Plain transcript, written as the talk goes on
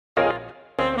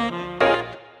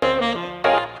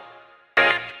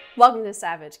Welcome to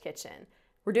Savage Kitchen.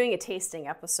 We're doing a tasting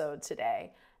episode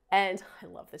today, and I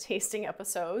love the tasting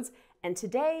episodes. And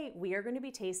today we are going to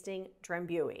be tasting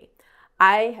Drambuie.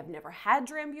 I have never had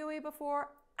Drambuie before.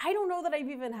 I don't know that I've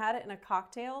even had it in a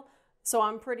cocktail, so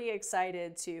I'm pretty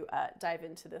excited to dive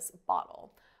into this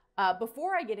bottle.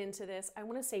 Before I get into this, I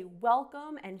want to say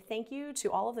welcome and thank you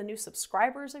to all of the new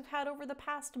subscribers I've had over the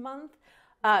past month.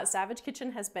 Savage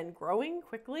Kitchen has been growing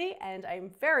quickly, and I'm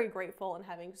very grateful and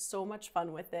having so much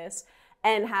fun with this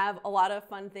and have a lot of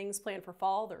fun things planned for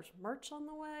fall. There's merch on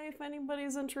the way if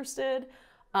anybody's interested.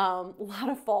 A lot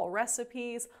of fall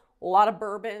recipes, a lot of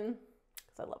bourbon,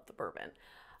 because I love the bourbon.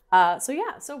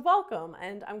 So welcome,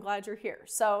 and I'm glad you're here.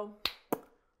 So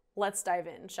let's dive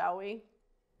in, shall we?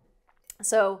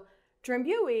 So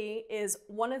Drambuie is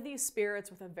one of these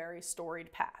spirits with a very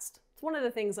storied past. It's one of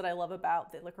the things that I love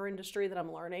about the liquor industry that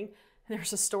I'm learning.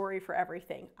 There's a story for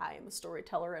everything. I am a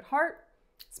storyteller at heart.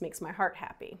 This makes my heart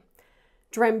happy.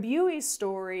 Drambuie's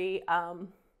story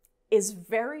is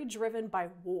very driven by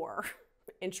war,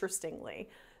 interestingly.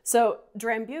 So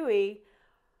Drambuie,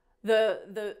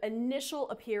 the initial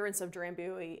appearance of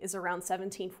Drambuie is around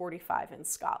 1745 in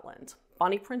Scotland.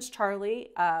 Bonnie Prince Charlie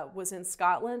was in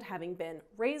Scotland, having been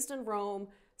raised in Rome,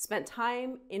 spent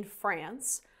time in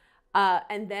France,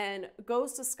 and then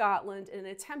goes to Scotland in an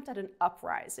attempt at an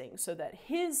uprising so that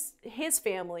his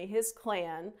family, his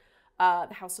clan,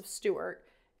 the House of Stuart,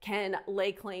 can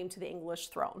lay claim to the English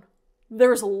throne.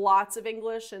 There's lots of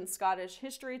English and Scottish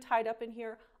history tied up in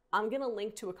here. I'm going to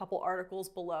link to a couple articles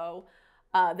below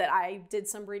that I did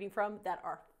some reading from that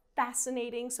are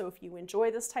fascinating. So if you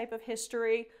enjoy this type of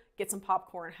history, get some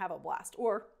popcorn, have a blast,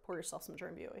 or pour yourself some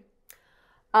Drambuie.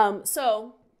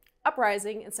 So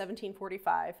uprising in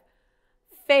 1745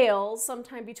 fails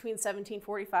sometime between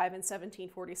 1745 and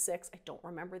 1746. I don't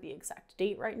remember the exact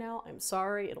date right now. I'm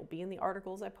sorry. It'll be in the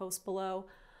articles I post below.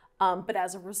 But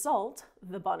as a result,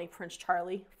 the Bonnie Prince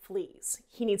Charlie flees.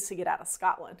 He needs to get out of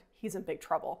Scotland. He's in big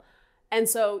trouble. And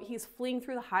so he's fleeing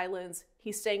through the highlands.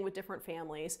 He's staying with different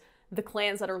families. The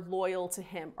clans that are loyal to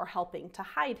him are helping to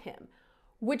hide him,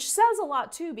 which says a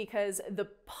lot too, because the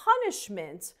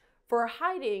punishment for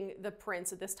hiding the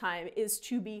prince at this time is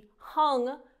to be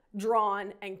hung,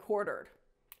 drawn, and quartered.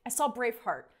 I saw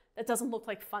Braveheart. That doesn't look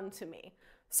like fun to me.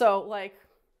 So like,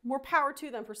 more power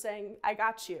to them for saying, I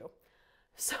got you.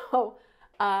 So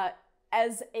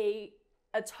as a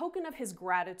token of his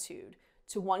gratitude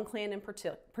to one clan in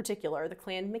particular, the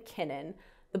clan McKinnon,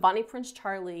 the Bonnie Prince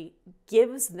Charlie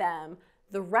gives them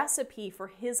the recipe for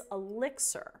his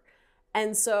elixir.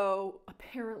 And so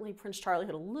apparently Prince Charlie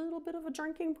had a little bit of a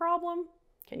drinking problem.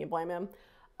 Can you blame him?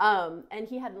 And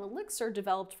he had an elixir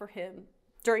developed for him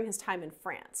during his time in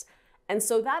France. And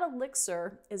so that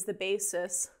elixir is the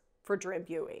basis for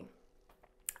Drambuie.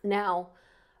 Now,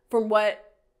 from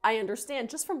what I understand,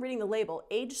 just from reading the label,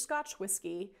 aged Scotch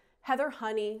whiskey, heather,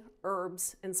 honey,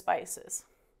 herbs, and spices.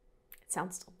 It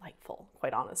sounds delightful,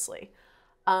 quite honestly.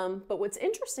 But what's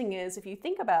interesting is, if you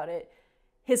think about it,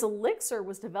 his elixir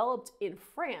was developed in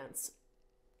France,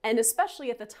 and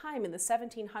especially at the time in the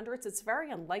 1700s, it's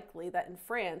very unlikely that in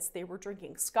France they were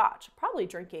drinking Scotch, probably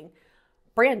drinking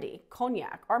brandy,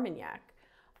 cognac, Armagnac.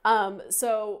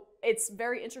 So it's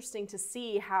very interesting to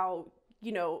see how,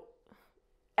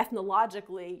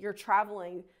 ethnologically you're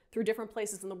traveling through different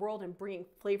places in the world and bringing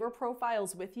flavor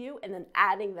profiles with you and then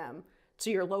adding them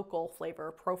to your local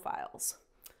flavor profiles.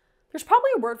 There's probably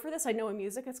a word for this. I know in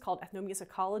music it's called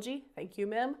ethnomusicology. Thank you,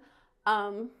 Mim.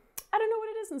 I don't know what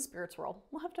it is in spirits world.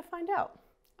 We'll have to find out.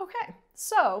 Okay,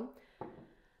 so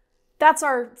that's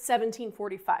our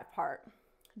 1745 part.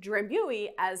 Drambuie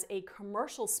as a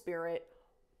commercial spirit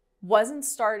didn't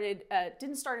start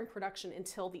in production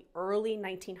until the early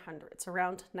 1900s,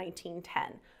 around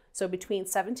 1910. So between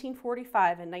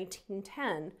 1745 and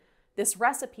 1910, this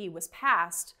recipe was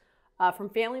passed from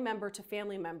family member to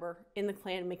family member in the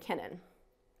clan McKinnon.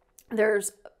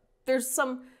 There's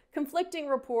some conflicting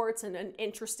reports and an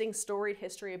interesting storied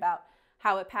history about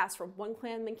how it passed from one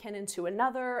clan McKinnon to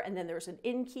another, and then there's an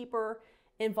innkeeper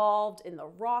involved in the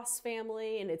Ross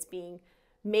family, and it's being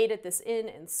made at this inn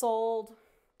and sold.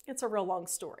 It's a real long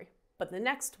story. But the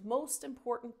next most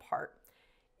important part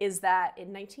is that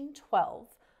in 1912,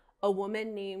 a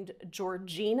woman named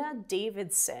Gina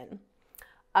Davidson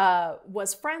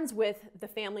was friends with the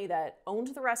family that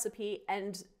owned the recipe,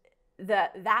 and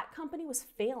that company was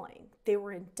failing. They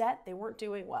were in debt. They weren't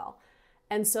doing well.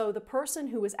 And so the person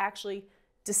who was actually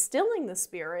distilling the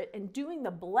spirit and doing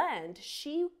the blend,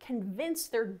 she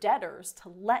convinced their debtors to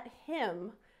let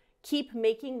him keep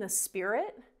making the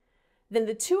spirit. Then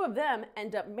the two of them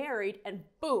end up married, and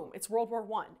boom, it's World War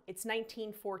I. It's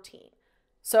 1914.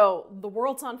 So the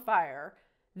world's on fire.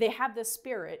 They have this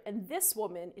spirit, and this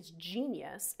woman is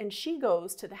genius, and she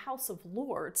goes to the House of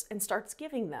Lords and starts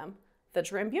giving them the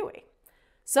Drambuie.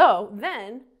 So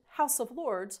then House of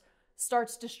Lords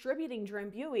starts distributing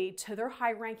Drambuie to their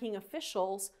high-ranking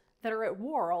officials that are at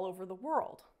war all over the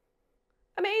world.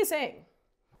 Amazing.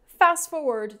 Fast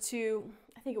forward to,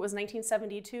 I think it was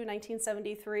 1972,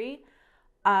 1973.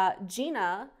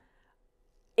 Gina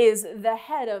is the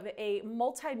head of a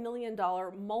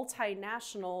multi-million-dollar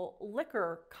multinational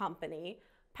liquor company,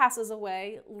 passes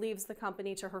away, leaves the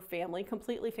company to her family,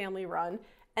 completely family-run,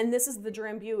 and this is the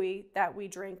Drambuie that we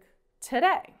drink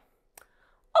today.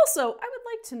 Also, I would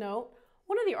like to note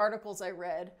one of the articles I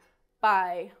read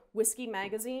by Whiskey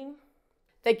Magazine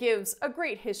that gives a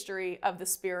great history of the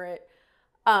spirit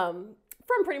from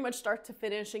pretty much start to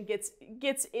finish, and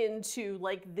gets into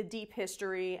like the deep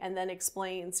history, and then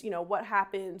explains, what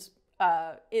happened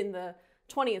in the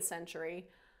 20th century.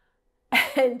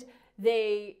 And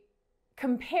they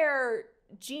compare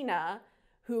Gina,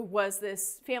 who was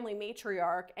this family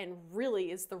matriarch and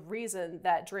really is the reason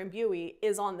that Drambuie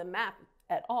is on the map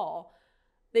at all.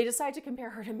 They decide to compare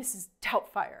her to Mrs.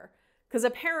 Doubtfire, because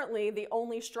apparently the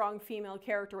only strong female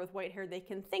character with white hair they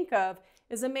can think of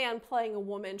is a man playing a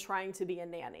woman trying to be a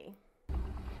nanny.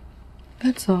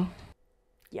 That's all.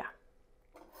 Yeah.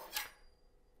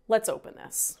 Let's open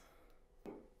this.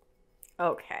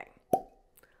 Okay.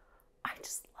 I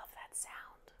just love that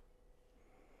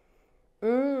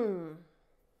sound.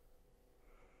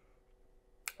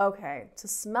 Okay, to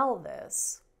smell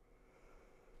this,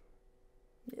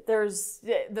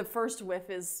 the first whiff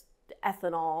is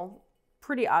ethanol,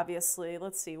 pretty obviously.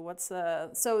 Let's see,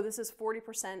 so this is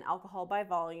 40% alcohol by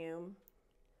volume,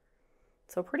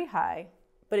 so pretty high,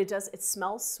 but it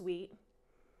smells sweet.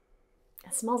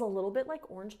 It smells a little bit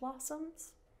like orange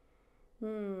blossoms.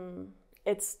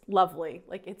 It's lovely.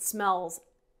 Like, it smells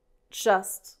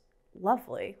just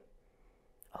lovely.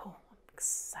 Oh, I'm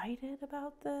excited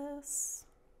about this.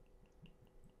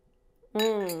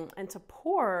 And to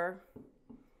pour,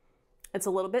 it's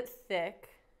a little bit thick.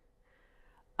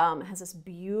 It has this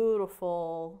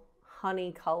beautiful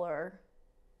honey color.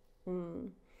 Oh,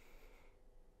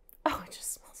 it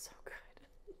just smells so good.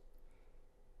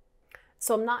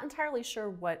 So I'm not entirely sure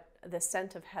what the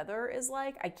scent of heather is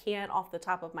like. I can't off the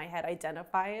top of my head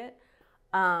identify it.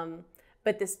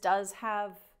 But this does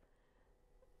have,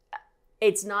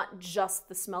 it's not just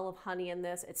the smell of honey in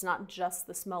this. It's not just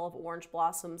the smell of orange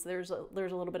blossoms. There's a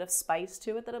little bit of spice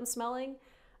to it that I'm smelling.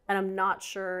 And I'm not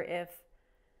sure if,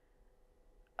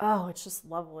 oh, it's just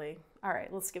lovely. All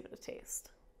right, let's give it a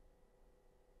taste.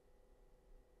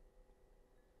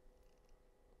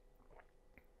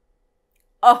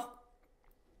 Oh.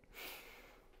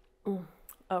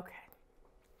 Okay.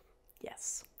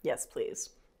 Yes,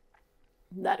 please.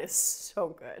 That is so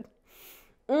good.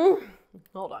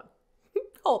 Hold on.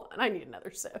 Hold on, I need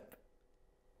another sip.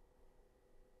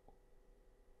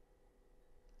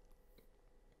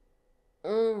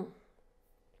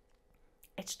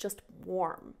 It's just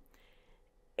warm.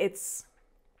 It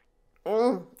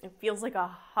feels like a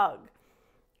hug.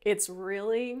 It's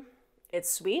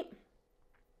sweet.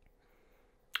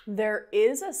 There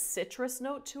is a citrus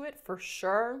note to it for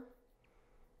sure.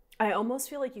 I almost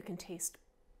feel like you can taste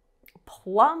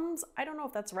plums. I don't know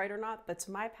if that's right or not, but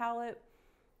to my palate,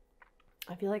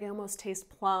 I feel like I almost taste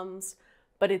plums,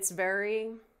 but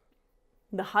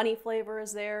the honey flavor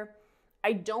is there.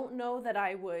 I don't know that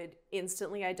I would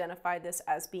instantly identify this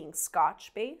as being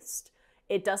Scotch based.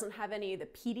 It doesn't have any of the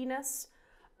peatiness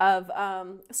of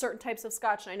certain types of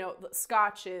Scotch. And I know that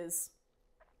Scotch is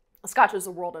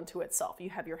a world unto itself.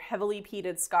 You have your heavily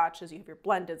peated Scotches, you have your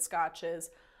blended Scotches.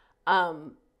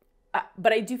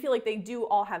 But I do feel like they do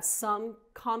all have some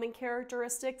common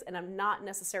characteristics, and I'm not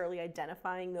necessarily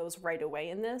identifying those right away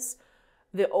in this.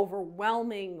 The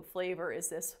overwhelming flavor is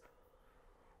this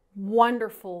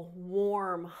wonderful,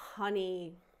 warm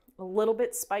honey, a little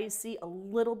bit spicy, a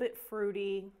little bit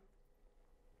fruity.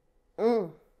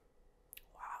 Wow,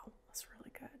 that's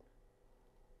really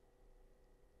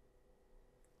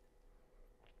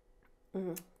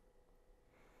good.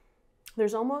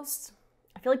 There's almost,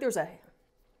 I feel like there's a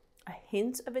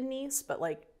hint of anise, but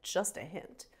like just a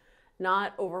hint,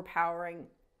 not overpowering.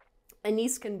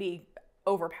 Anise can be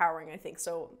overpowering, I think.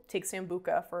 So take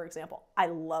Sambuca, for example. I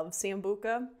love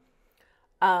Sambuca,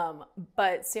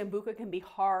 but Sambuca can be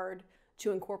hard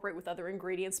to incorporate with other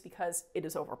ingredients because it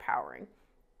is overpowering.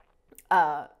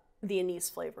 The anise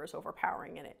flavor is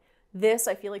overpowering in it. This,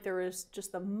 I feel like there is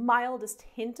just the mildest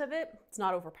hint of it. It's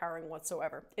not overpowering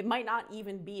whatsoever. It might not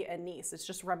even be anise. It's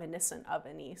just reminiscent of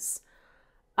anise.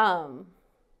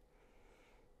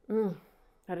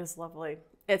 That is lovely.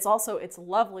 It's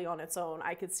lovely on its own.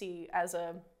 I could see as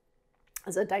a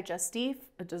digestif,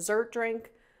 a dessert drink,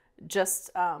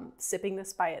 just sipping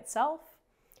this by itself,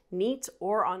 neat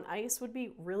or on ice would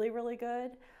be really, really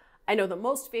good. I know the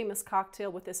most famous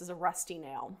cocktail with this is a rusty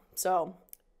nail. So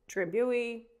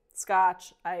Drambuie,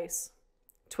 scotch, ice,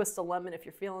 twist a lemon if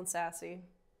you're feeling sassy.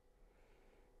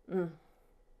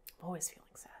 Always feeling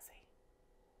sassy.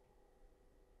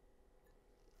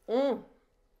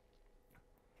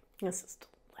 This is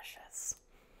delicious.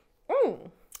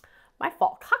 My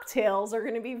fall cocktails are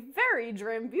going to be very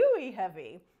Drambuie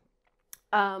heavy.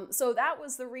 So that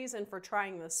was the reason for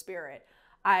trying this spirit.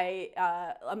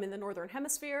 I'm in the Northern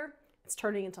Hemisphere. It's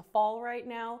turning into fall right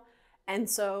now. And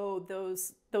so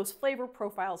those flavor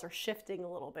profiles are shifting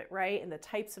a little bit, right? And the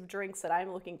types of drinks that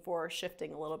I'm looking for are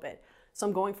shifting a little bit. So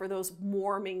I'm going for those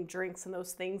warming drinks and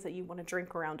those things that you want to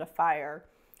drink around a fire.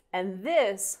 And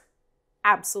this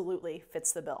absolutely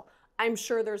fits the bill. I'm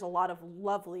sure there's a lot of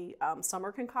lovely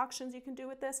summer concoctions you can do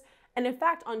with this. And in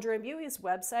fact, on Drambuie's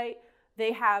website,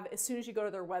 they have, as soon as you go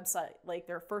to their website, like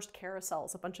their first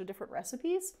carousels, a bunch of different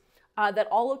recipes that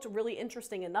all looked really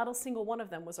interesting, and not a single one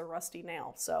of them was a rusty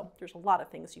nail. So there's a lot of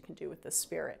things you can do with this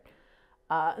spirit.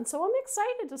 And so I'm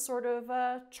excited to sort of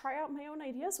try out my own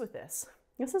ideas with this.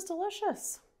 This is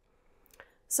delicious.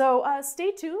 So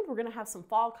stay tuned. We're going to have some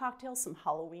fall cocktails, some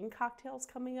Halloween cocktails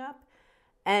coming up,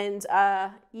 and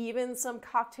even some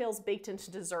cocktails baked into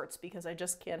desserts because I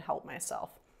just can't help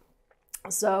myself.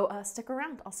 So stick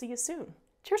around. I'll see you soon.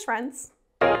 Cheers, friends.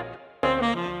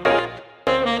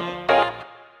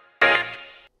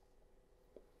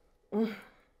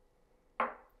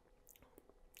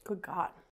 Good God.